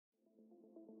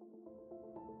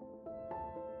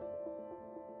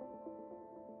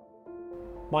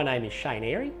My name is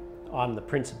Airey. I'm the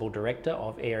Principal Director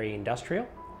of Airey Industrial.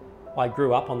 I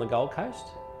grew up on the Gold Coast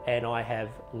and I have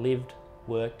lived,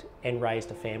 worked and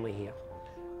raised a family here.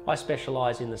 I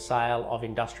specialise in the sale of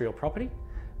industrial property,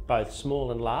 both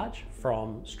small and large,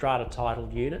 from strata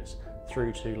titled units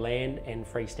through to land and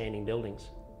freestanding buildings.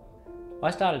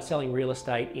 I started selling real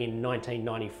estate in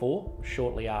 1994,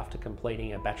 shortly after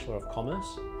completing a Bachelor of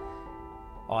Commerce.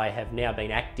 I have now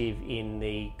been active in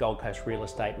the Gold Coast real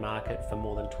estate market for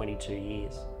more than 22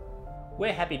 years.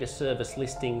 We're happy to service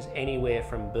listings anywhere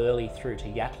from Burleigh through to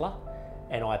Yatala,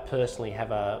 and I personally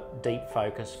have a deep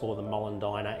focus for the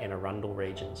Mollendina and Arundel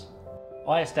regions.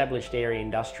 I established Airey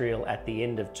Industrial at the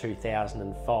end of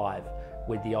 2005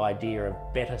 with the idea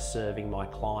of better serving my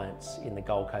clients in the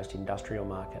Gold Coast industrial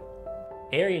market.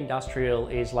 Airey Industrial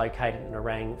is located in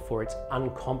Nerang for its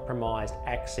uncompromised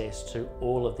access to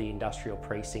all of the industrial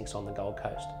precincts on the Gold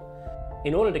Coast.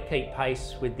 In order to keep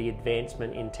pace with the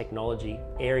advancement in technology,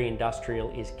 Airey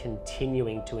Industrial is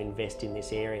continuing to invest in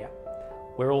this area.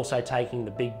 We're also taking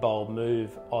the big bold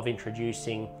move of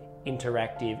introducing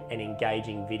interactive and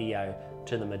engaging video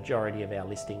to the majority of our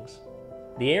listings.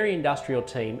 The Airey Industrial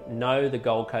team know the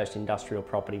Gold Coast industrial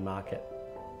property market.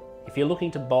 If you're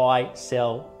looking to buy,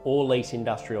 sell or lease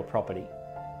industrial property,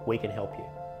 we can help you.